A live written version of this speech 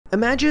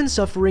Imagine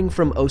suffering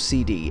from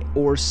OCD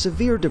or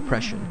severe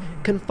depression,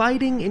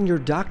 confiding in your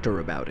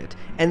doctor about it,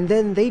 and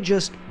then they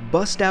just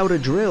bust out a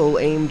drill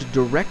aimed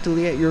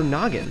directly at your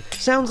noggin.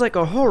 Sounds like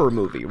a horror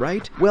movie,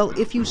 right? Well,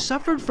 if you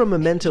suffered from a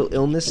mental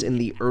illness in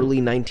the early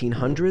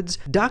 1900s,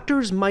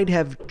 doctors might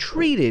have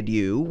treated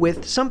you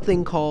with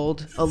something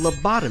called a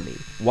lobotomy.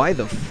 Why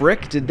the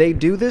frick did they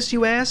do this,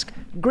 you ask?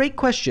 Great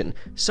question.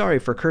 Sorry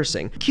for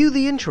cursing. Cue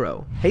the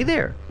intro. Hey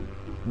there.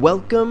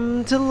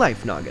 Welcome to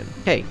Life Noggin.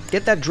 Hey,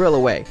 get that drill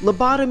away.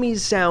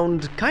 Lobotomies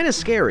sound kinda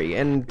scary,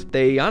 and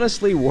they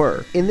honestly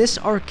were. In this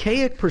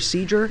archaic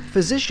procedure,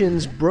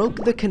 physicians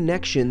broke the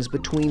connections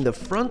between the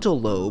frontal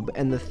lobe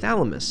and the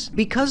thalamus.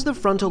 Because the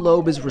frontal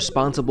lobe is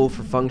responsible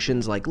for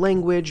functions like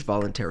language,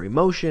 voluntary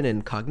motion,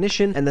 and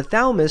cognition, and the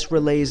thalamus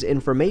relays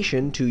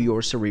information to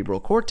your cerebral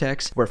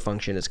cortex, where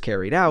function is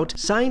carried out,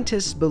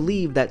 scientists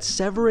believe that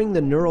severing the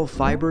neural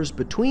fibers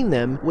between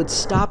them would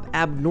stop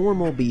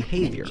abnormal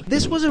behavior.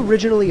 This was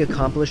originally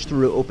accomplished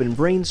through open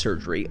brain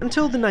surgery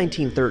until the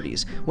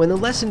 1930s, when the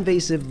less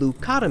invasive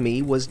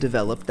leucotomy was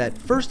developed that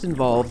first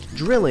involved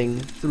drilling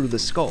through the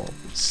skull.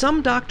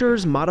 Some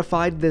doctors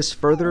modified this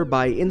further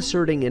by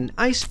inserting an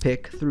ice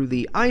pick through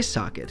the eye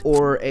socket,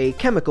 or a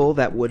chemical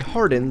that would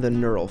harden the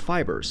neural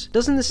fibers.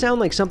 Doesn't this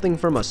sound like something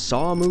from a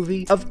Saw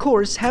movie? Of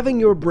course, having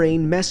your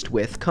brain messed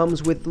with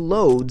comes with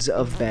loads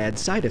of bad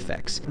side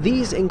effects.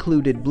 These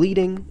included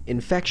bleeding,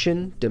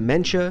 infection,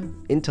 dementia,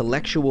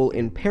 intellectual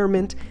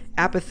impairment,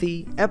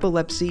 apathy,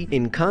 epilepsy,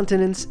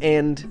 incontinence,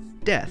 and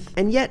death.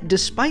 And yet,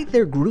 despite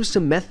their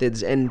gruesome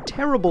methods and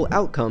terrible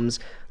outcomes,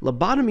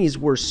 lobotomies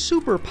were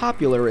super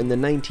popular in the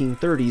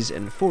 1930s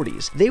and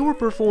 40s. They were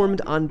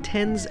performed on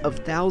tens of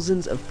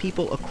thousands of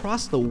people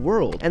across the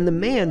world, and the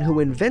man who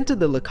invented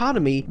the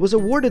leucotomy was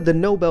awarded the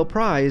Nobel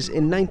Prize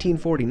in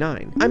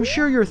 1949. I'm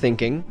sure you're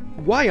thinking,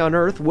 why on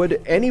earth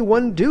would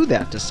anyone do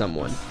that to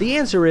someone? The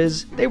answer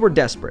is, they were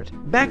desperate.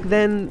 Back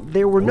then,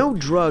 there were no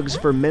drugs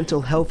for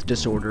mental health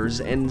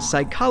disorders, and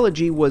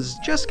psychology was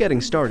just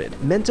getting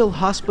started. Mental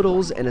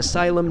hospitals and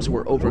asylums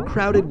were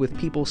overcrowded with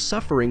people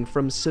suffering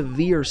from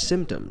severe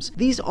symptoms.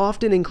 These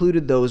often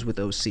included those with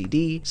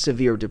OCD,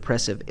 severe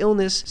depressive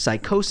illness,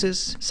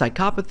 psychosis,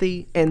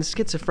 psychopathy, and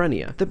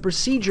schizophrenia. The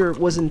procedure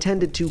was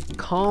intended to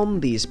calm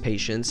these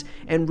patients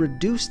and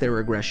reduce their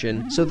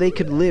aggression so they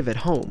could live at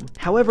home.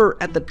 However,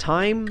 at the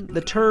time,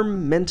 the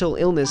term mental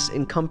illness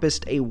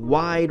encompassed a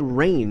wide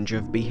range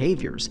of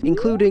behaviors,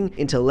 including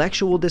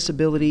intellectual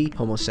disability,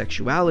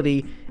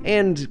 homosexuality,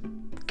 and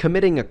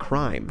committing a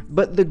crime.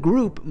 But the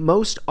group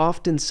most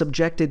often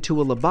subjected to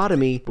a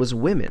lobotomy was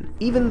women,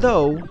 even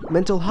though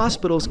mental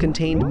hospitals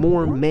contained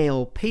more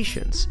male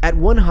patients. At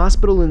one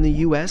hospital in the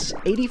US,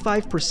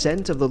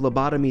 85% of the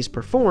lobotomies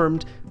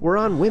performed were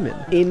on women.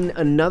 In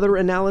another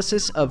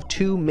analysis of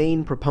two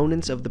main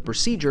proponents of the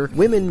procedure,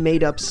 women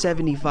made up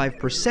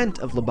 75%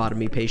 of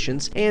lobotomy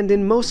patients, and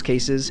in most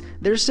cases,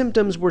 their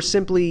symptoms were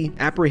simply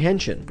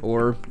apprehension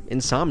or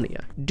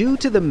insomnia. Due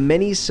to the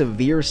many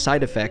severe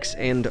side effects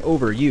and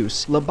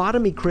overuse,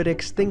 lobotomy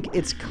critics think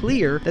it's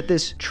clear that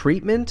this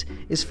treatment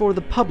is for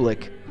the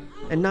public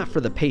and not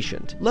for the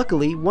patient.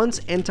 Luckily,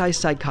 once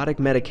antipsychotic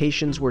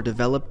medications were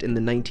developed in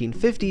the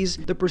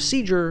 1950s, the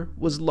procedure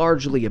was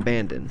largely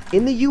abandoned.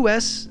 In the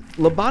US,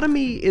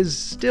 lobotomy is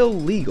still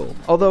legal,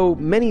 although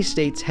many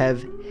states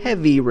have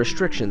heavy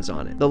restrictions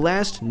on it. The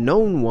last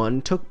known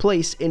one took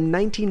place in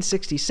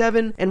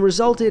 1967 and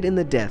resulted in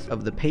the death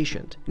of the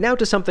patient. Now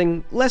to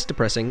something less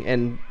depressing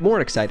and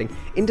more exciting.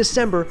 In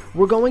December,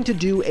 we're going to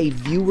do a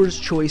viewer's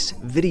choice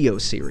video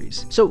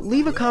series. So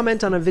leave a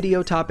comment on a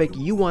video topic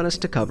you want us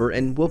to cover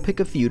and we'll pick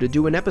a few to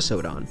do an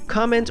episode on.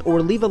 Comment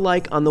or leave a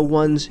like on the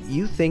ones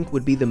you think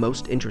would be the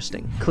most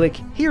interesting. Click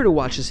here to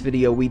watch this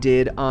video we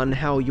did on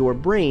how your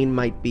brain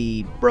might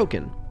be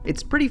broken.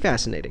 It's pretty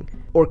fascinating.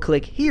 Or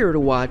click here to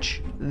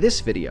watch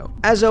this video.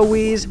 As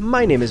always,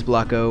 my name is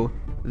Blocko.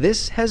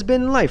 This has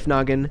been Life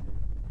Noggin.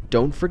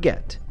 Don't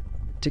forget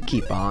to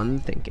keep on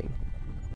thinking.